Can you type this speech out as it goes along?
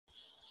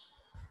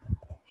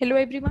Hello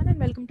everyone and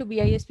welcome to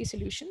BISP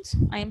Solutions.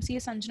 I am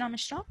CS Sanjana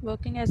Mishra,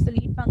 working as the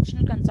lead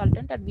functional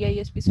consultant at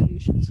BISP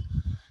Solutions.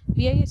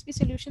 BISP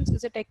Solutions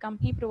is a tech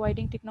company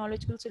providing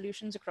technological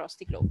solutions across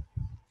the globe.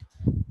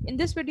 In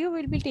this video,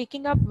 we'll be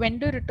taking up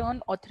vendor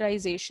return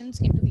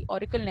authorizations into the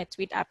Oracle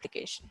NetSuite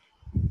application.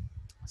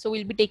 So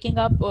we'll be taking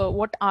up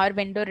what are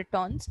vendor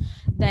returns,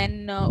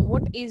 then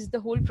what is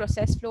the whole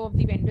process flow of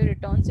the vendor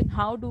returns, and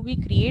how do we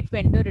create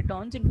vendor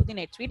returns into the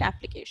NetSuite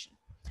application.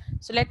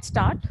 So let's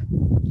start.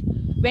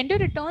 Vendor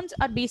returns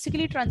are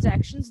basically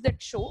transactions that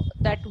show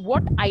that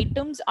what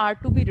items are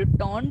to be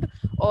returned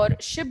or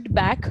shipped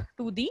back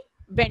to the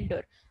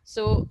vendor.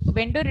 So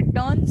vendor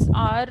returns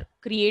are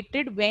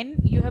created when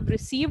you have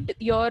received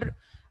your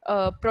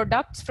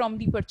products from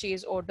the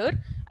purchase order,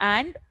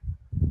 and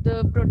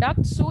the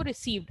products so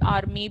received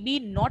are maybe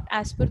not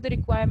as per the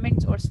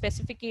requirements or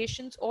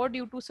specifications, or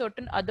due to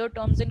certain other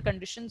terms and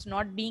conditions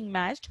not being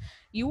matched,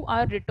 you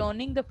are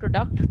returning the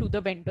product to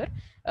the vendor.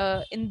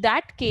 In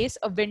that case,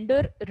 a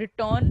vendor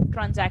return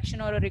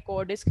transaction or a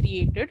record is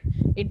created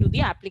into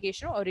the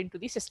application or into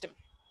the system.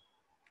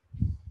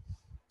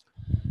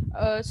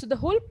 So the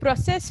whole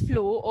process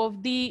flow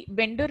of the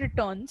vendor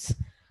returns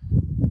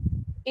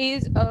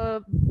is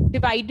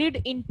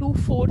divided into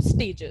 4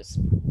 stages.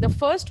 The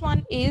first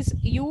one is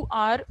you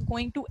are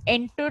going to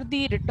enter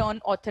the return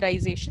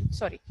authorization.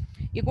 Sorry,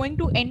 you're going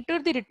to enter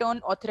the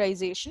return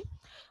authorization.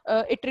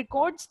 It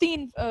records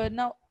the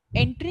now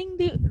entering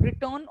the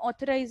return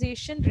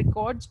authorization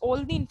records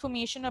all the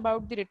information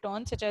about the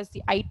return, such as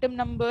the item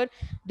number,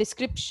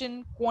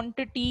 description,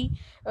 quantity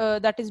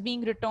that is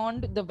being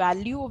returned, the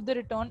value of the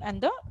return,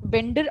 and the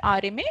vendor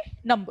RMA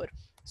number.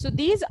 So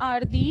these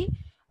are the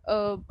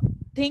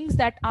things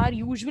that are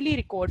usually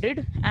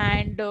recorded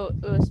and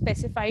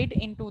specified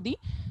into the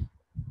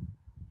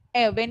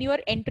when you are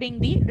entering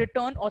the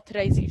return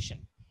authorization.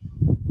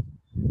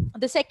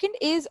 The second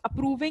is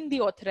approving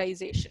the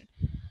authorization.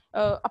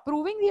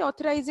 Approving the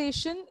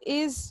authorization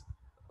is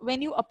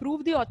when you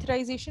approve the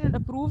authorization, it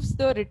approves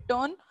the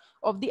return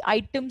of the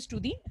items to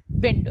the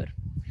vendor.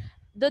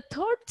 The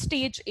third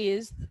stage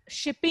is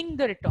shipping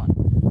the return.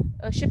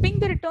 Shipping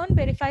the return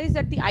verifies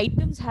that the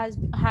items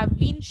have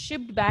been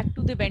shipped back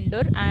to the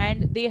vendor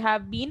and they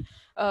have been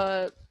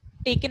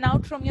taken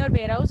out from your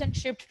warehouse and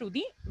shipped to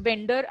the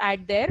vendor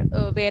at their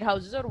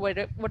warehouses or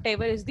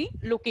whatever is the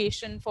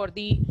location for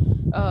the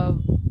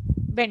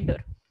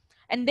vendor.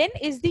 And then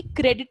is the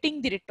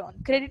crediting the return.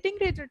 Crediting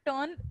the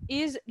return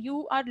is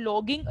you are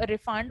logging a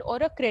refund or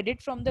a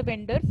credit from the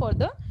vendor for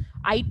the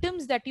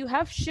items that you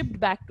have shipped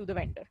back to the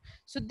vendor.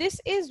 So this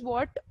is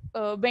what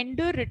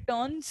vendor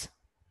returns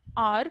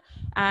are,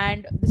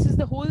 and this is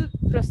the whole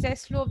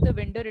process flow of the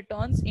vendor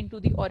returns into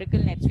the Oracle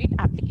NetSuite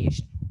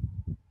application.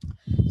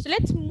 So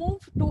let's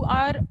move to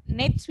our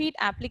NetSuite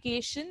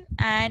application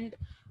and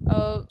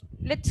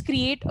let's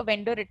create a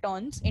vendor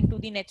returns into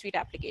the NetSuite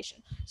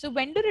application. So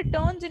vendor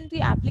returns in the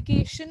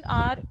application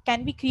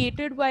can be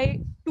created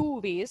by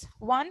 2 ways.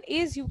 One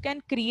is you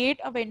can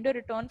create a vendor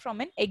return from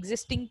an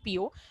existing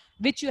PO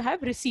which you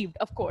have received.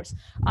 Of course,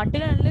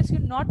 until and unless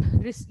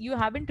you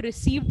haven't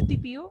received the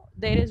PO,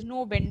 there is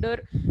no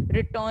vendor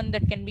return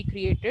that can be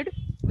created,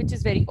 which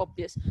is very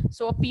obvious.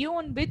 So a PO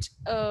on which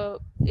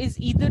is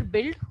either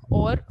built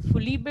or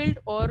fully built,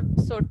 or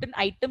certain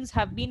items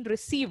have been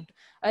received,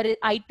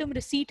 item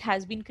receipt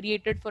has been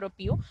created for a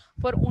PO.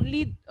 For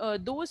only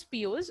those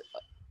POs,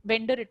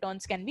 vendor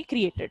returns can be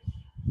created.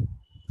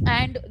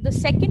 And the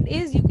second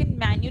is you can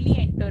manually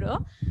enter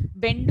a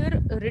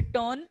vendor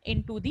return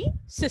into the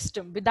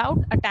system without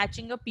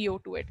attaching a PO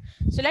to it.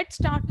 So let's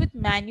start with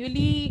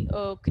manually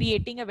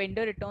creating a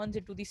vendor returns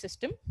into the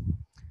system.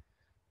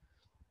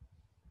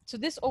 So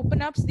this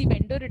opens up the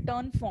vendor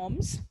return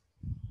forms.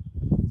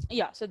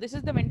 Yeah, so this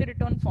is the vendor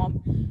return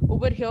form.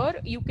 Over here,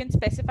 you can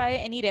specify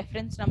any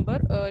reference number.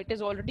 It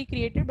is already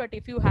created, but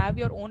if you have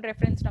your own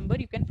reference number,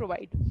 you can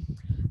provide.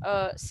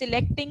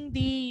 Selecting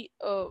the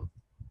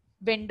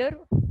vendor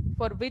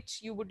for which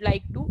you would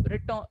like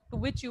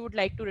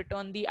to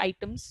return the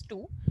items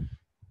to.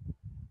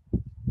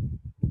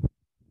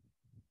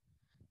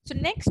 So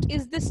next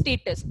is the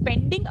status.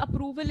 Pending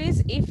approval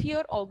is if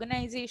your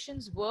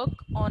organization's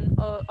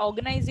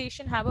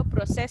organization have a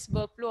process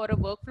workflow or a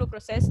workflow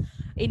process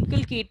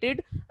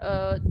inculcated,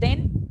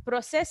 then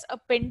process a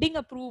pending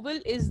approval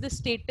is the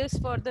status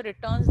for the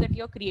returns that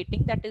you're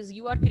creating. That is,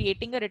 you are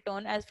creating a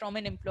return as from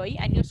an employee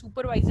and your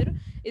supervisor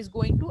is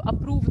going to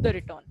approve the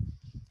return.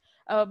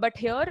 But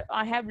here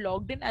I have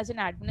logged in as an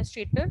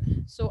administrator,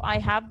 so I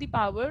have the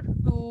power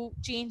to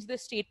change the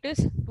status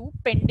to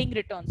pending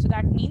return. So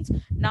that means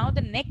now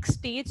the next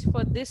stage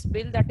for this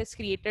bill that is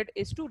created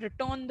is to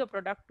return the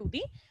product to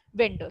the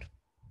vendor.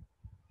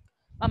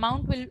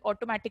 Amount will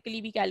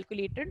automatically be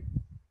calculated.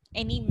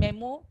 Any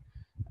memo,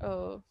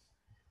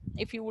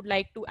 if you would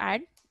like to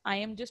add, I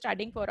am just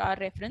adding for our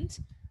reference.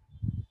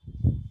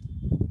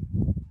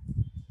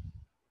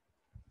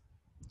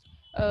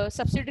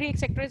 Subsidiary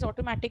etc. is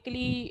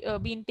automatically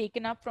being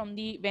taken up from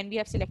the when we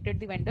have selected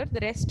the vendor. The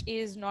rest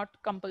is not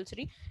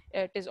compulsory.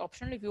 It is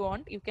optional. If you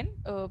want, you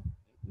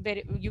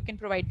can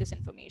provide this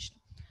information.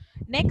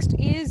 Next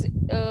is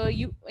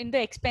you in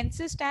the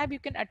expenses tab, you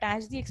can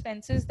attach the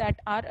expenses that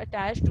are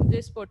attached to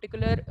this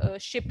particular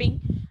shipping,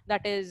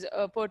 that is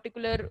a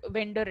particular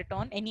vendor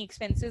return, any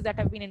expenses that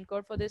have been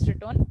incurred for this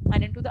return.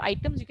 And into the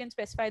items, you can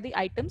specify the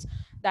items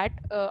that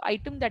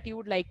item that you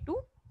would like to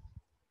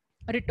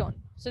return.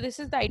 So this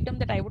is the item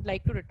that I would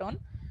like to return.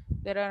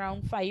 There are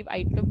around five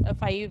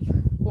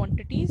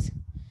quantities.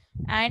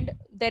 And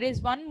there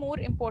is one more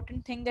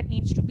important thing that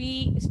needs to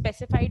be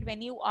specified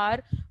when you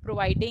are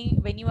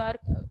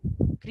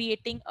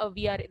creating a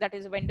VR, that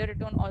is a vendor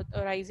return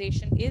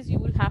authorization, is you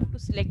will have to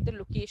select the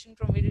location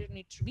from where it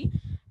needs to be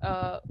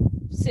uh,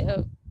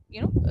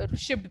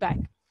 shipped back.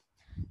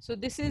 So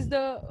this is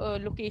the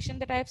location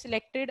that I have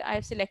selected. I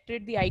have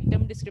selected the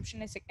item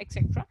description,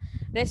 etc.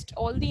 Rest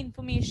all the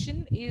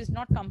information is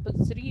not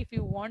compulsory. If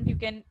you want, you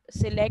can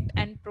select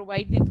and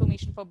provide the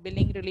information for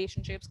billing,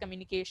 relationships,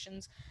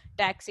 communications,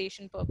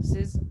 taxation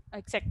purposes,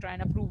 etc.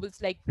 And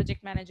approvals like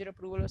project manager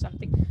approval or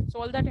something. So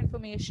all that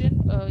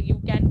information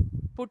you can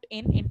put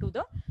into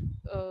the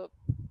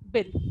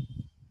bill.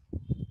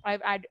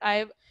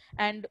 I've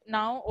and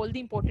now all the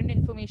important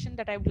information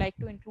that I would like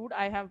to include,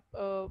 I have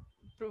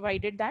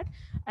provided that,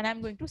 and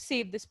I'm going to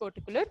save this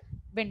particular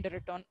vendor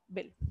return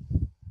bill.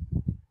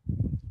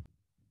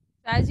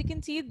 As you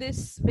can see,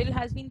 this bill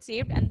has been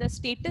saved, and the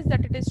status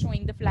that it is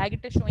showing, the flag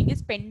it is showing,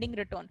 is pending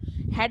return.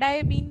 Had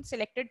I been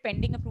selected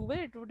pending approval,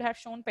 it would have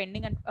shown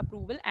pending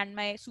approval, and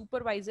my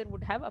supervisor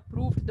would have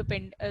approved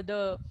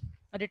the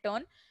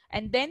return,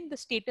 and then the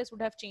status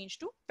would have changed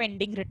to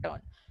pending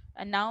return.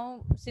 And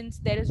now, since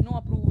there is no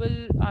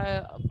approval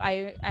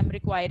I am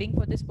requiring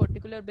for this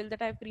particular bill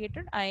that I have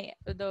created,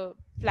 the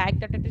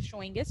flag that it is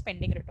showing is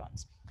pending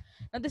returns.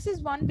 Now, this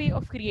is one way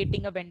of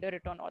creating a vendor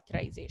return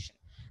authorization.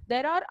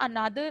 There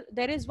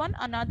is one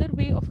another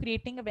way of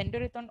creating a vendor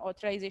return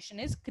authorization,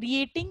 is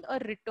creating a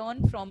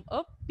return from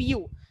a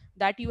PO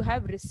that you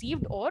have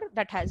received or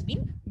that has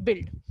been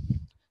billed.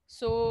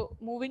 So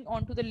moving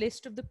on to the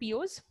list of the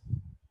POs.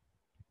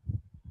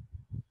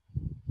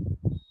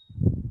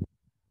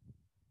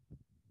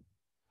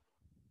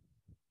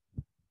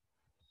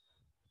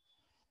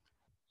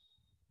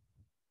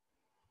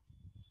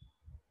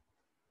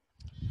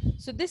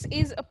 So this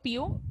is a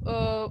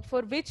PO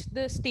for which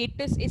the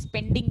status is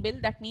pending bill.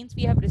 That means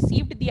we have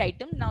received the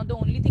item. Now the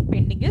only thing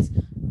pending is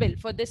bill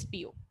for this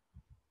PO.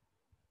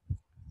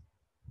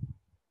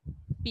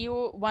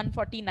 PO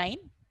 149.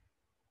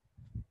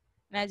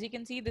 And as you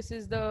can see, this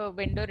is the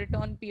vendor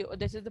return PO.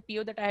 This is the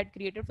PO that I had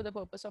created for the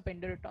purpose of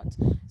vendor returns.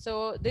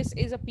 So this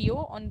is a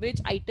PO on which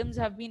items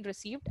have been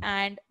received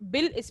and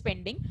bill is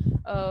pending.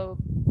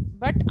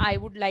 But I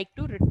would like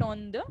to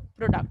return the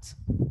products.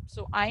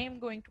 So I am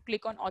going to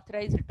click on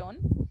authorize return.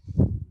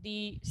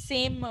 The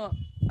same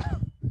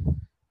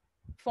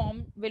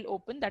form will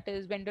open, that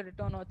is vendor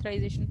return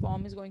authorization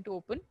form is going to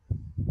open.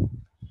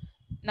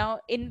 Now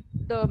in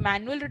the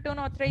manual return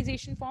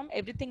authorization form,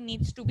 everything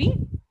needs to be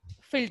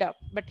filled up,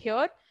 but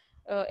here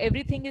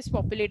everything is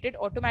populated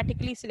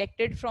automatically,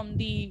 selected from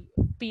the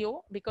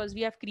PO, because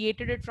we have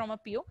created it from a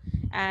PO.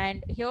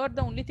 And here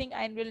the only thing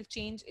I will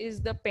change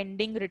is the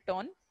pending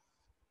return.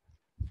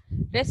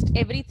 Rest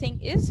everything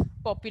is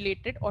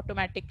populated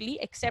automatically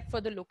except for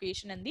the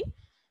location and the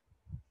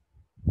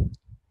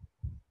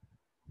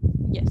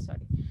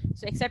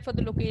so except for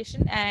the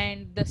location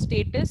and the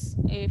status.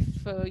 If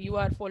you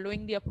are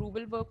following the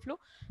approval workflow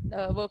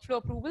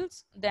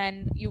approvals,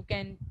 then you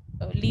can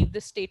leave the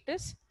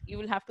status. You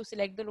will have to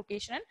select the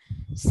location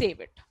and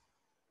save it.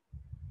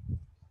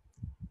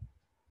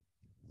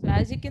 So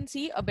as you can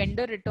see, a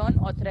vendor return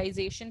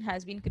authorization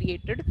has been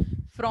created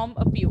from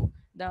a PO.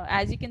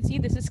 As you can see,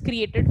 this is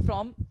created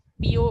from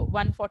PO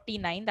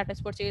 149, that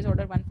is purchase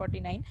order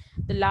 149.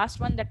 The last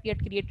one that we had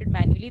created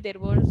manually, there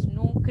was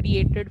no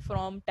created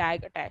from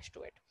tag attached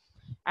to it.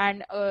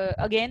 And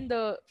again,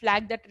 the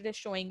flag that it is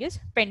showing is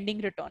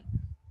pending return.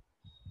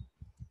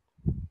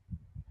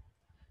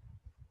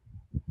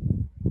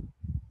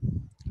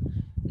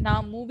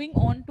 Now moving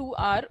on to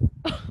our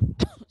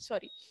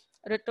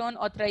return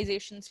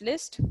authorizations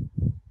list.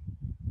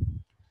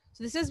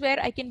 So this is where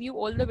I can view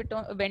all the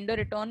vendor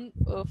return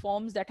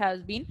forms that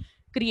has been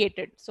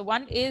created. So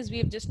one is we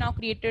have just now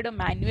created a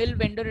manual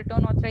vendor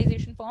return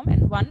authorization form,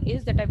 and one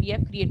is that we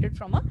have created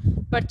from a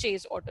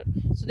purchase order.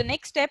 So the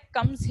next step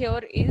comes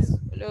here is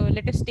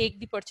let us take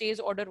the purchase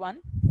order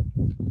one,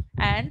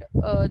 and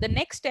the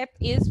next step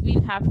is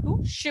we'll have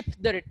to ship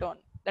the return,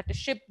 that is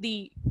ship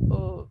the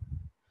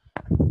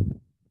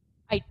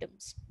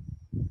items.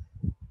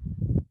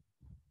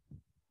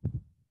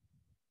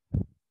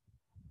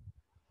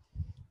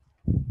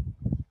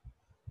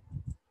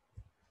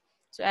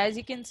 So as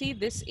you can see,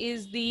 this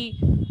is the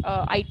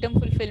item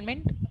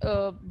fulfillment.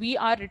 We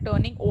are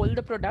returning all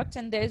the products,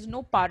 and there is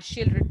no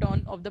partial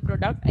return of the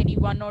product, any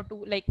one or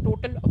two, like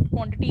total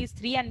quantity is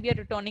 3, and we are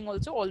returning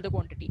also all the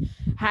quantity.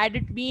 Had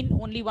it been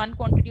only one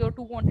quantity or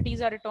two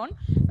quantities are returned,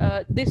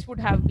 this would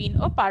have been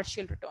a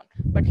partial return.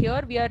 But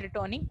here we are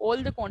returning all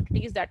the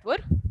quantities that were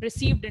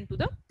received into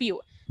the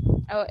PO.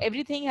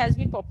 Everything has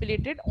been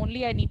populated,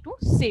 only I need to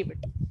save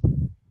it.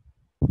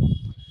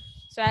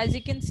 So as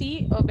you can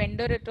see, a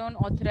vendor return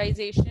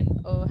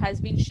authorization has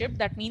been shipped.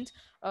 That means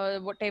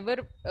whatever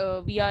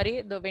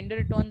VRA, the vendor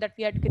return that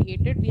we had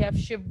created, we have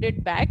shipped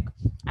it back.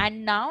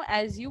 And now,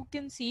 as you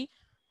can see,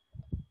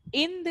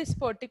 in this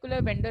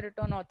particular vendor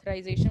return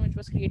authorization, which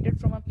was created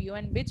from a PO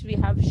and which we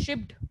have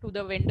shipped to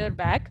the vendor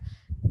back,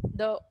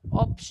 the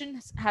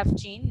options have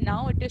changed.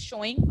 Now it is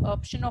showing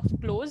option of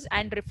close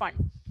and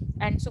refund.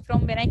 And so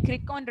from when I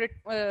click on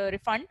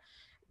refund,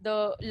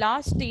 the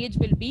last stage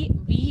will be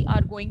we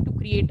are going to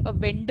create a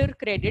vendor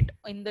credit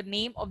in the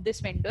name of this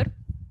vendor.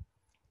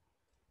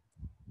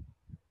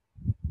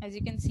 As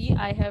you can see,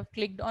 I have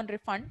clicked on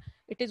refund.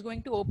 It is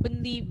going to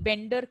open the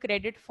vendor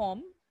credit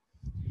form.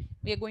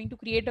 We are going to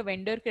create a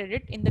vendor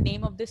credit in the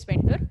name of this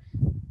vendor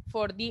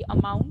for the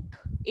amount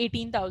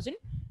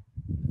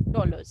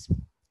 $18,000.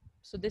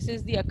 So this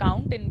is the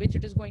account in which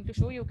it is going to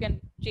show. You can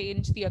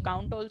change the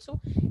account also.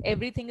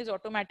 Everything is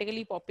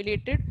automatically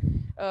populated.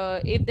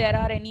 If there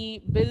are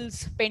any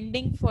bills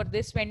pending for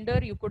this vendor,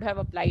 you could have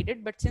applied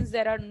it. But since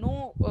there are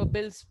no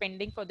bills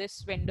pending for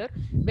this vendor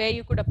where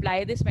you could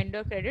apply this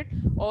vendor credit,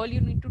 all you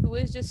need to do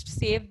is just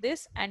save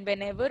this, and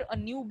whenever a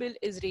new bill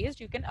is raised,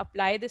 you can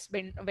apply this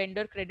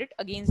vendor credit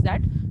against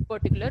that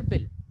particular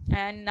bill.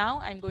 And now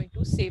I'm going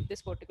to save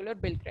this particular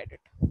bill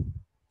credit.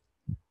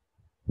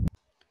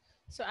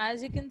 So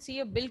as you can see,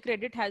 a bill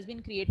credit has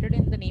been created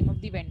in the name of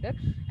the vendor,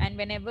 and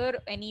whenever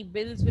any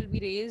bills will be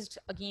raised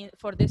again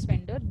for this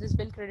vendor, this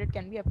bill credit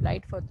can be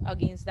applied for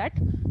against that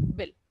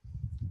bill.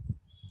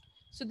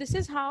 So this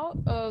is how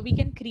we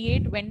can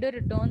create vendor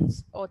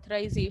returns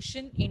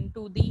authorization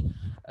into the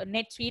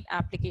NetSuite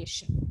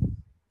application.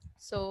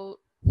 So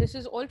this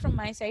is all from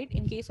my side.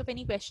 In case of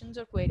any questions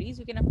or queries,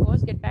 you can of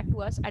course get back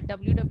to us at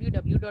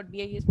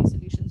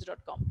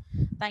www.bispsolutions.com.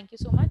 Thank you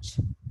so much.